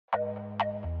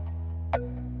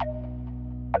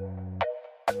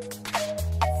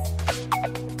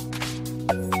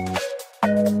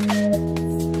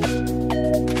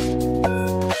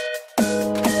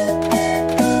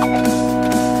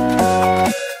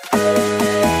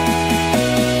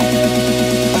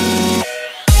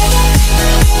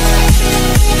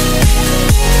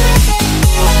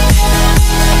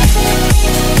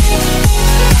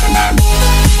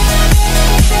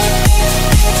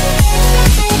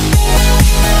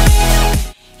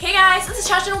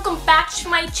Natasha, welcome back to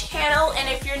my channel, and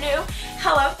if you're new,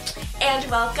 hello and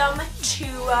welcome to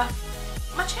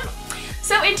my channel.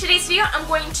 So in today's video, I'm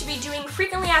going to be doing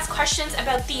frequently asked questions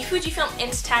about the Fujifilm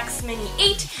Instax Mini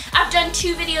 8. I've done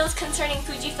two videos concerning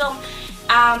Fujifilm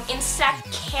instant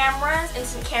cameras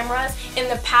in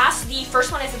the past. The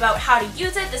first one is about how to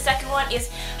use it. The second one is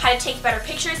how to take better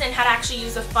pictures and how to actually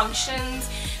use the functions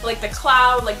like the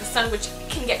cloud, like the sun, which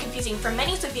can get confusing for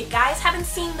many. So if you guys haven't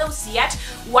seen those yet,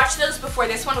 watch those before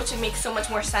this one, which would make so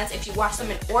much more sense if you watch them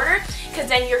in order, because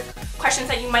then your questions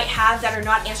that you might have that are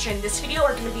not answered in this video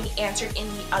are going to be answered in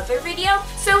the other video.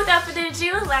 So without further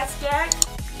ado, let's get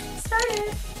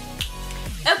started.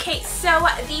 Okay, so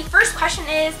the first question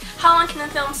is, how long can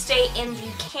the film stay in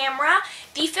the camera?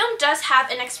 The film does have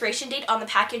an expiration date on the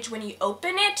package when you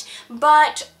open it,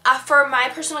 but for my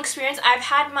personal experience, I've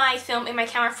had my film in my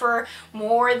camera for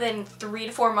more than 3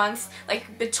 to 4 months,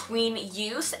 like between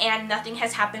use, and nothing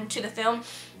has happened to the film.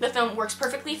 The film works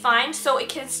perfectly fine, so it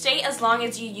can stay as long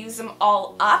as you use them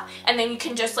all up, and then you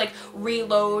can just like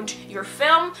reload your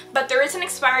film, but there is an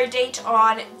expiry date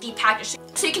on the package.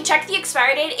 So you can check the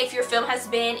expiry date if your film has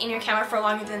been in your camera for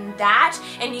longer than that,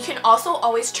 and you can also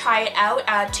always try it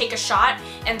out, take a shot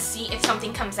and see if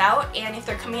something comes out, and if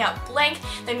they're coming out blank,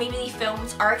 then maybe the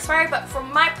films are expired. But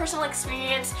from my personal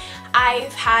experience, I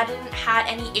hadn't had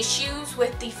any issues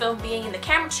with the film being in the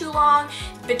camera too long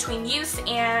between use,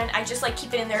 and I just like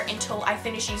keep it in there until I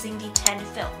finish using the 10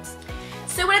 films.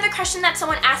 So another question that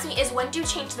someone asked me is, when do you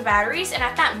change the batteries? And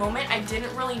at that moment, I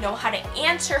didn't really know how to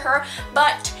answer her,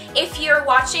 but if you're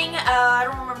watching, I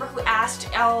don't remember who asked,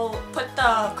 I'll put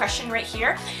the question right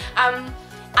here.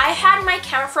 I had my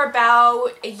camera for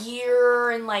about a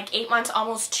year and like 8 months,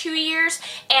 almost 2 years,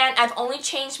 and I've only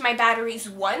changed my batteries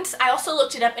once. I also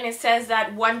looked it up, and it says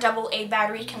that one AA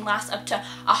battery can last up to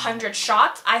 100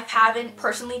 shots. I haven't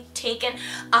personally taken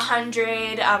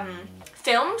 100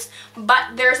 films,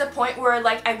 but there's a point where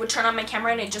like I would turn on my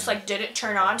camera and it just like didn't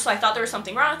turn on, so I thought there was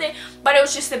something wrong with it, but it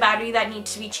was just the battery that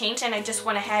needs to be changed, and I just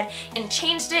went ahead and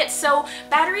changed it. So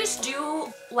batteries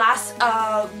do last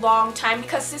a long time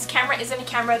because this camera isn't a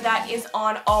camera that is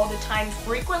on all the time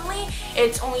frequently.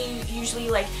 It's only usually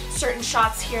like certain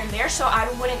shots here and there, so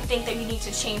I wouldn't think that you need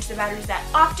to change the batteries that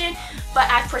often, but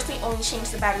I've personally only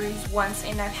changed the batteries once,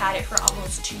 and I've had it for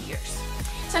almost 2 years.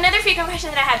 So another frequent question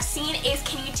that I have seen is,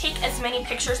 can you take as many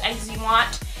pictures as you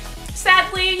want?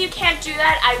 Sadly, you can't do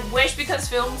that. I wish, because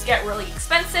films get really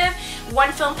expensive.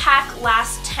 One film pack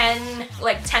lasts 10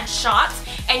 shots,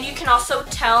 and you can also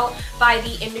tell by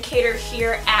the indicator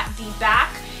here at the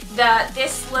back that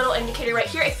this little indicator right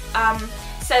here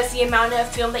says the amount of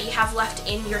film that you have left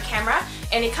in your camera,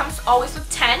 and it comes always with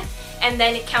 10, and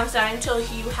then it counts down until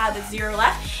you have a 0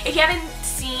 left. If you haven't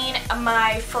seen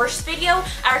my first video,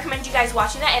 I recommend you guys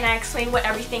watching that, and I explain what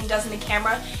everything does in the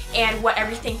camera and what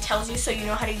everything tells you, so you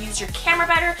know how to use your camera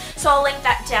better. So I'll link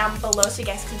that down below so you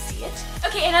guys can see it.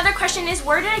 Okay, another question is,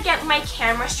 where did I get my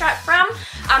camera strap from?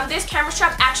 This camera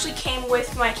strap actually came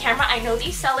with my camera. I know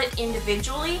they sell it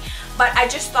individually, but I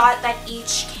just thought that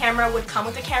each camera would come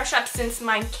with a camera strap since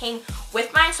mine came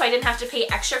with mine, so I didn't have to pay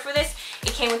extra for this.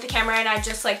 It came with the camera, and I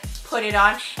just like put it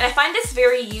on, and I find this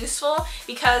very useful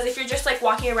because if you're just like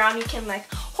walking around, you can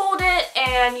like hold it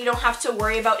and you don't have to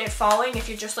worry about it falling if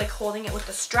you're just like holding it with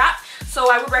the strap. So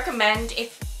I would recommend,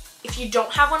 if you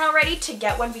don't have one already, to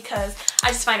get one, because I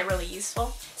just find it really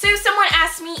useful. So someone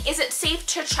asked me, is it safe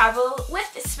to travel with,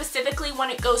 specifically when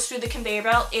it goes through the conveyor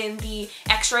belt in the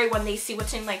x-ray, when they see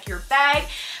what's in like your bag?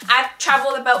 I've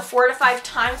traveled about 4 to 5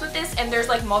 times with this, and there's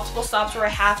like multiple stops where I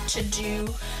have to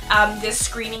do this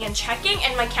screening and checking,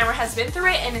 and my camera has been through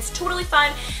it, and it's totally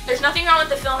fine. There's nothing wrong with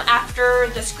the film after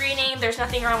the screening. There's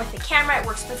nothing wrong with the camera. It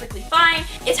works perfectly fine.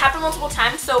 It's happened multiple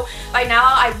times, so by now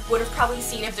I would have probably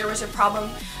seen if there was a problem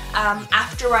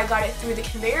after I got it through the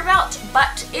conveyor belt,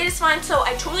 but it is fine. So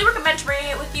I totally recommend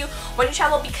bringing it with you when you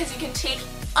travel, because you can take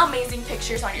amazing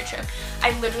pictures on your trip.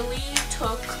 I literally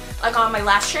took, like on my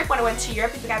last trip when I went to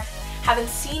Europe, if you guys haven't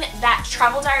seen that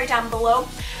travel diary down below,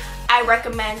 I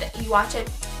recommend you watch it.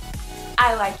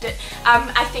 I liked it.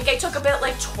 I think I took about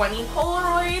like 20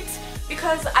 Polaroids,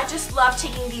 because I just love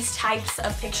taking these types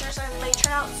of pictures and they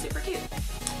turn out super cute.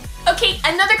 Okay,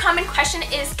 another common question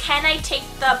is, can I take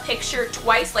the picture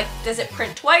twice? Like, does it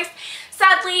print twice?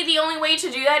 Sadly, the only way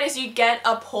to do that is you get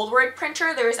a Polaroid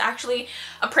printer. There is actually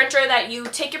a printer that you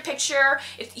take your picture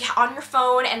on your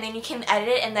phone and then you can edit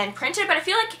it and then print it, but I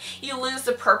feel like you lose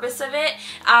the purpose of it.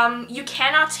 You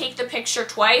cannot take the picture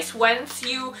twice. Once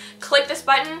you click this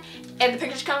button and the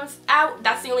picture comes out,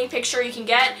 that's the only picture you can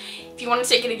get. If you want to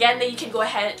take it again, then you can go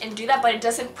ahead and do that, but it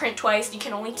doesn't print twice. You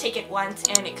can only take it once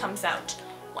and it comes out.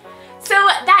 So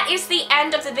that is the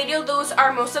end of the video. Those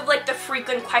are most of like the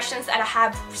frequent questions that I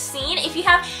have seen. If you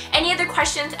have any other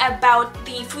questions about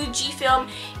the Fujifilm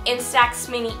Instax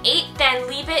Mini 8, then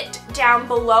leave it down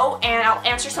below and I'll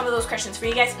answer some of those questions for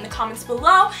you guys in the comments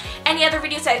below. Any other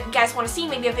videos that you guys want to see,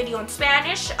 maybe a video in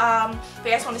Spanish, if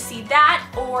you guys want to see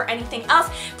that or anything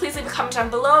else, please leave a comment down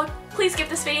below. Please give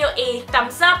this video a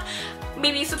thumbs up,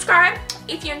 maybe subscribe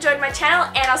if you enjoyed my channel,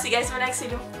 and I'll see you guys in my next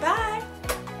video. Bye!